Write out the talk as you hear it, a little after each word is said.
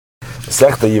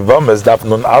Sechta Yivames Daf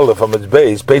Nun Aleph from its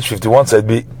base, page 51 said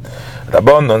be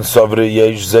Rabbanon Savri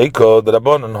Yesh Zeiko. The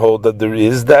Rabbanon hold that there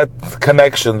is that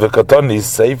connection. The Katoni is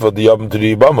safe for the Yom to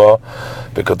the Yibama.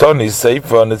 The Katoni is safe,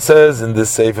 and it says in this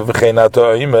safe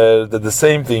that the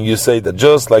same thing you say, that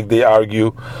just like they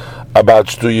argue about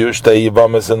Shtei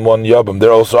Yivames and one Yabam,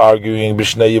 they're also arguing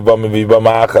B'shnei Yivam and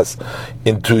Yibama Achas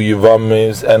in two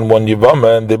Yivames and one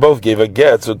Yibama, and they both gave a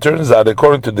get. So it turns out,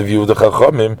 according to the view of the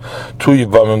Chachamim, two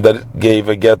Yivamim that gave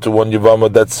a get to one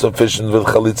Yivama, that's sufficient with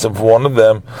Chalitza for one of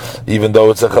them, even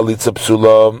though it's a Chalitza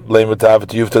Psula, Leimatav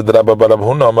Yufta Rabba Barab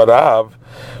Huna Marav.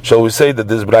 Shall we say that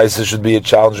this Braisa should be a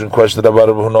challenging question about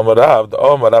Rabba Huna Marav?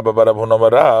 Oh, Rabba Barab Huna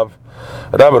Marav.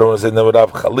 Rabba Huna said,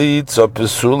 Marav Chalitza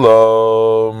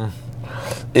Psula.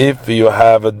 If you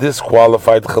have a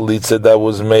disqualified chalitza that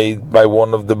was made by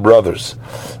one of the brothers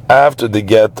after the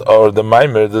get, or the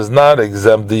maimer does not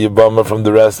exempt the yibama from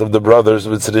the rest of the brothers,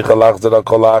 and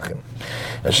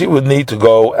she would need to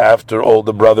go after all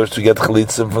the brothers to get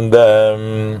chalitza from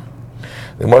them.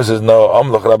 The Gemara says, no,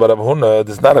 Amlach Rabba Rab Huna,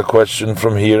 there's not a question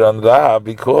from here on Rav,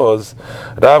 because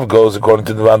Rav goes according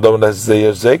to the Vandom that's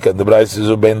Zeyer Zeka. The Brais is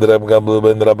Ubein Rab Gablu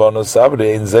Ben Rabbanu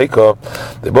Sabri in Zeka.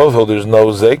 They both hold there's no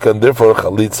Zeka, and therefore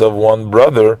Chalitza of one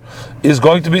brother is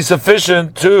going to be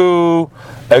sufficient to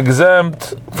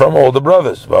exempt from all the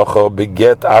brothers. All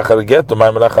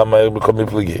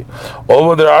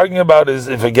what they're arguing about is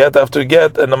if a get after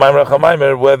get and the Maimer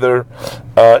Chamaimer, whether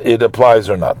it applies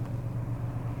or not.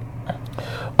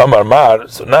 Amar Mar.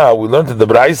 So now we learned in the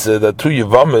Braise that two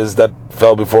Yivamis that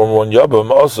fell before one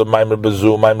Yabam, also Maimer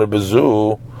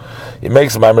Bezu. He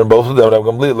makes Maimer both of them.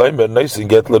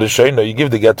 You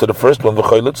give the get to the first one,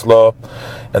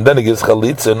 and then he gives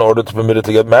Chalitza in order to permit it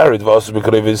to get married.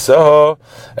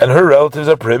 And her relatives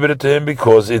are prohibited to him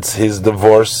because it's his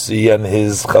divorcee and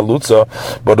his Chalutza.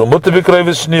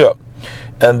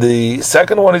 And the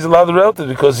second one is allowed the relative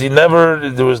because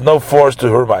there was no force to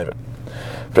her Maimer.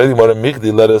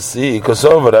 Let us see, because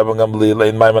over that there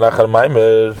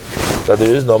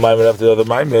is no maimer after the other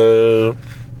maimer,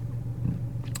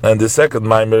 and the second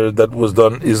maimer that was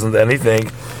done isn't anything.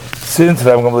 Since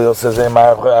Rabbi Gamliel says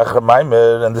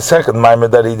maimer, and the second maimer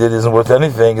that he did isn't worth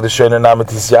anything,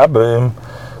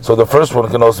 so the first one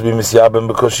can also be misyabim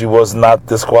because she was not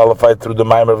disqualified through the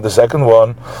maimer of the second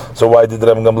one. So why did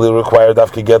Rabbi Gamliel require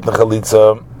dafki get the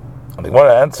chalitza? And the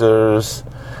Gemara answers,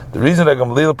 the reason that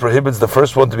Gamliel prohibits the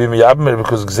first one to be miyabim is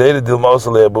because Gzeira Dilma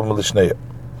also le'abum l'shneya.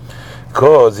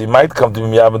 Because he might come to be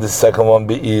miyabim, the second one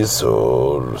be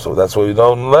isur. So that's why we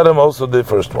don't let him also the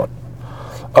first one.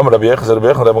 Amar Rabbi Yechaz,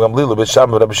 Rabbi Yechon, Rabbi Gamliel, Rabbi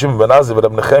Sham, Rabbi Shimon ben Azib,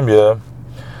 Rabbi Nechemya,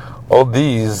 all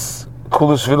these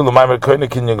kulus viru l'maimer koine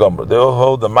kinyan gomer. They all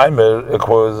hold the maimer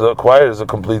acquires a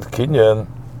complete kinyan.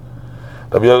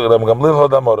 Rabbi Gamliel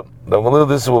hold Amar. Rabbi Gamliel,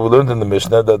 this is what we learned in the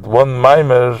Mishnah, that one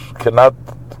maimer cannot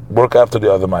work after the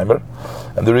other maimer,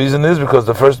 and the reason is because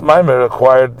the first maimer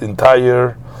acquired the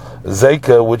entire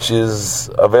zeka which is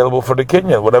available for the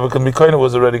kinyan. Whatever can be koine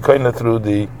was already koine through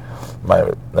the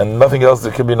maimer, and nothing else.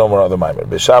 There can be no more other maimer.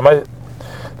 Beshamai,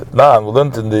 now we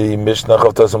learned in the Mishnah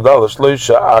of Tasam Dal,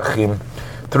 shloisha achim,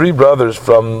 three brothers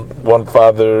from one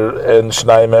father, and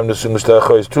shnayim hem nesuim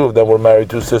l'shtei, two of them were married,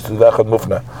 two sisters, echad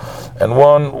mufna, and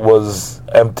one was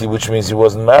empty, which means he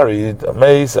wasn't married. So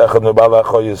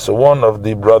one of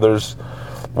the brothers,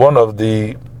 one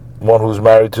who's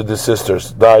married to the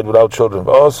sisters, died without children.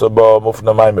 Also, and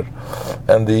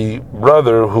the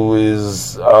brother who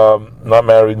is not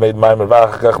married made maimer.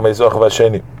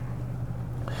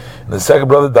 And the second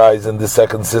brother dies, and the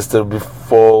second sister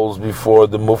falls before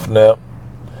the mufna.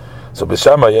 So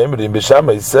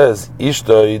Bishamai says,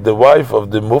 Ishtoi, the wife of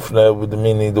the mufna, with the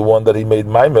meaning the one that he made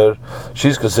maimer,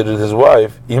 she's considered his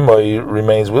wife. Imai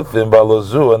remains with him,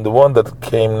 Balozu, and the one that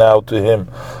came now to him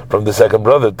from the second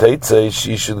brother, Teitze,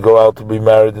 she should go out to be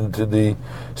married into the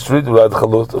street without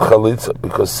chalitza,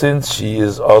 because since she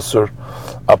is asur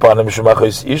upon him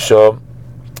Shumachos Isha,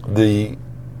 the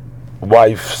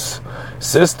wife's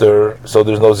sister, so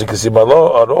there's no zikasim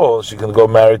at all. She can go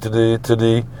married to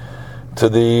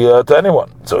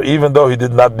anyone. So even though he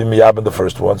did not be miyab in the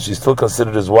first one, she's still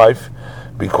considered his wife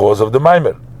because of the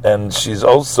maimer, and she's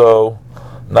also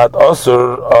not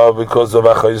asur because of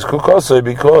achayis kukosei,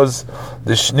 because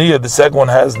the shniya, the second one,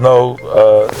 has no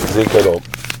zik at all.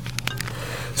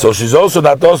 So she's also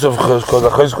not asur because of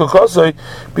achayis kukosei,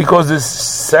 because this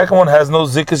second one has no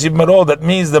zik at all. That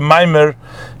means the maimer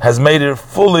has made her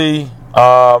fully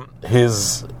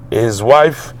his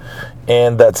wife,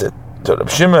 and that's it. So Reb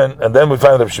Shimon, and then we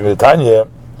find Reb Shimon Tanya,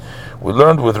 we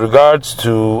learned with regards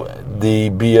to the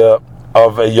bia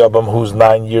of a Yabam who's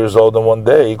 9 years old in one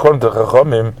day, according to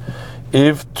Chachamim,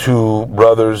 if two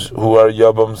brothers who are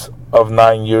yabams of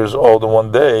 9 years old in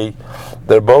one day,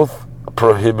 they're both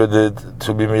prohibited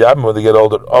to be miyabim when they get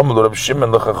older. Reb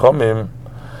Shimon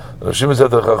said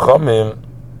to Chachamim,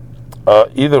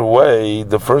 either way,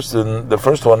 the first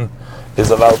one is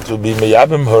allowed to be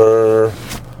miyabim her,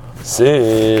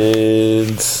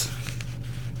 since.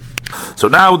 So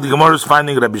now the Gemara is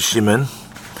finding Rabbi Shimon,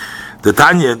 the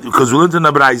Tanya, because we learned in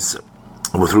Abraisa,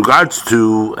 with regards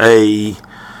to a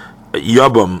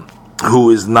yabam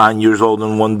who is 9 years old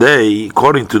in one day,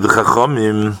 according to the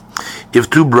Chachamim, if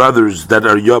two brothers that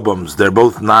are yabams, they're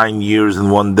both 9 years in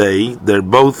one day,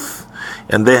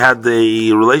 and they had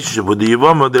a relationship with the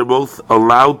yavama, they're both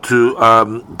allowed to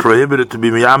prohibited to be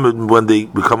miyamid when they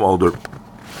become older.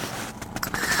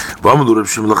 The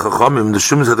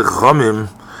Shimon said the Chachamim,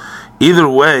 either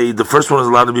way, the first one is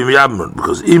allowed to be miyabim,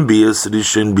 because in bia,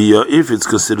 sedishin bia, if it's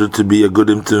considered to be a good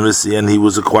intimacy and he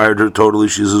was acquired her totally,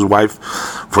 she's his wife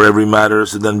for every matter,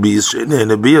 so then bia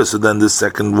in a bia, so then the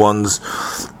second one's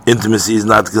intimacy is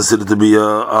not considered to be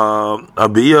a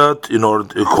bia in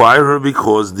order to acquire her,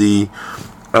 because the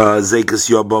Zekas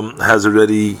Yabam has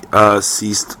already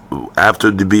ceased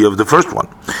after the bia of the first one.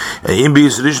 And in bia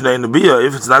sedishna in a bia,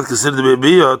 if it's not considered to be a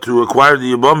bia to acquire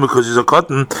the Yabam because he's a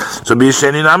cotton, so bia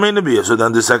sheni name in a bia. So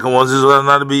then the second one is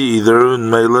not to be either. And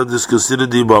Mela is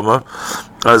considered the Yabama,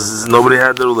 as nobody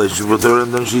had the relationship with her,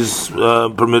 and then she's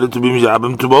permitted to be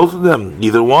miyabim to both of them,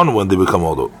 either one when they become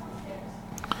older.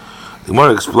 The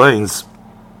Gemara explains.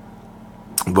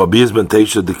 The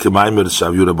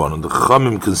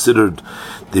Chachamim considered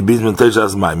the Biz Ben Teisha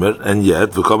as Maimer, and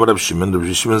yet Rabbi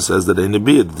Shimon says that in a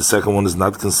bia, the second one is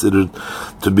not considered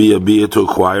to be a bia to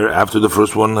acquire after the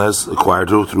first one has acquired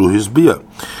her through his bia.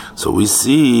 So we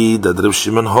see that Rabbi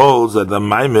Shimon holds that the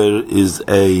Maimer is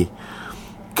a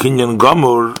Kinyan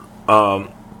Gomor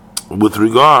with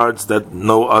regards that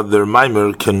no other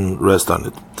Maimer can rest on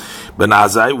it. Ben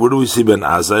Azai, where do we see Ben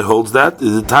Azai holds that?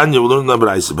 Is it Tanya? We learn number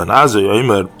Isa. Ben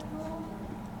Azai,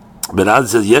 Ben Azai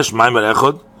says, Yesh Maimer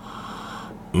Echod,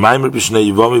 Maimer B'shnei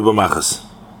Yivami B'machas.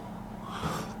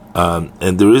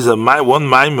 And there is one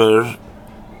Maimer,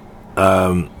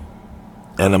 and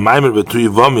a Maimer with two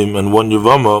Yivamim and one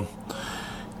Yivama,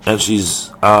 and she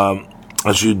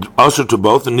usher to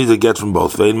both and needs a get from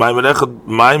both. Vein Maimer Echod,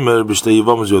 Maimer B'shnei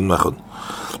Yivami Yod Mechod.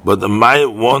 But the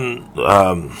one,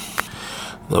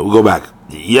 we'll go back.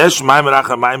 Yesh Maimer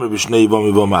Acha Maimer B'shnei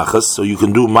Yivamim B'machas. So you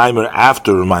can do Maimer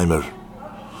after Maimer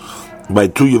by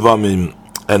two Yivamim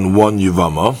and one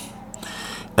Yivama,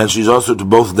 and she's also to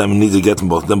both of them and needs to get from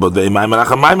both of them. But Maimer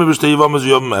Acha Maimer B'shnei Yivamim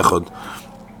Yom Echad.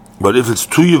 But if it's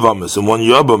two Yivamas and one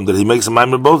Yabam that he makes a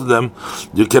Maimer both of them,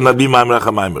 you cannot be Maimer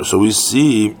Acha Maimer. So we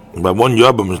see by one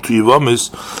Yabam and two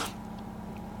Yivamis,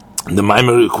 the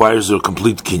Maimer requires a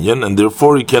complete kinyan, and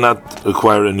therefore he cannot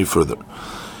acquire any further.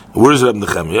 Where is Reb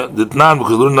Nechemia? Ditnan,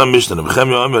 because learn na Mishnah.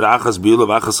 Nechemia Omer Achas Bi'ila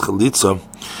V'Achas Chalitza.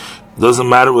 Doesn't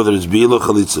matter whether it's Bi'ila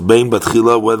Chalitza, Bein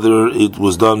Batchila, whether it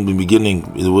was done in the beginning,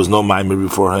 there was no Maimer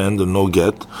beforehand or no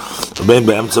get. Bein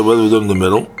Be'emtza, whether it was done in the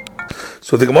middle.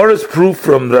 So the Gemara's proof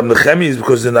from Reb Nechemia is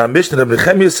because in our Mishnah, Reb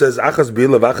Nechemia says Achas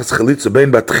Bi'ila V'Achas Chalitza,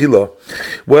 Bein Batchila,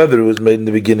 whether it was made in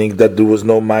the beginning that there was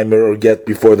no Maimer or get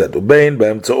before that. Bein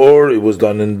Be'emtza, or it was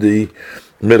done in the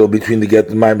middle between the get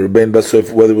and Maimer, Ben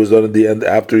Basuf, whether it was done at the end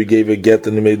after he gave a get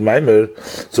and he made Maimer.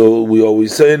 So we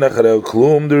always say, Nacharel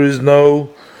Klum, there is no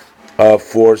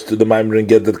force to the Maimer and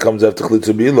get that comes after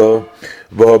Chlitza Bila,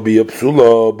 Vahabi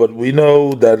Psula, but we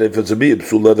know that if it's a Bi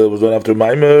Psula that was done after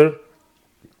Maimer,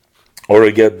 or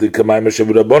a get the Maimer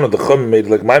Shavurabana, the Chum made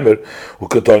like Maimer, who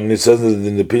Katan, it says in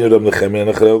the opinion of Nechemia,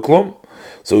 Nacharel Klum.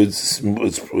 So it's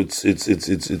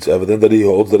evident that he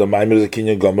holds that a Maimer is a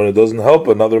Kinyan Gomer. It doesn't help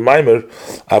another Maimer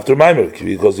after Maimer,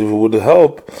 because if it would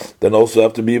help, then also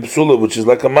have to be a Psula, which is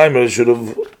like a Maimer, it should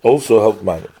have also helped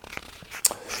Maimer.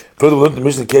 Further, we learned the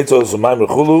Mishnah Ketzah also Maimer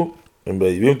Chulu, and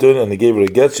he gave her a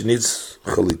get, she needs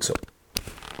Chalitza.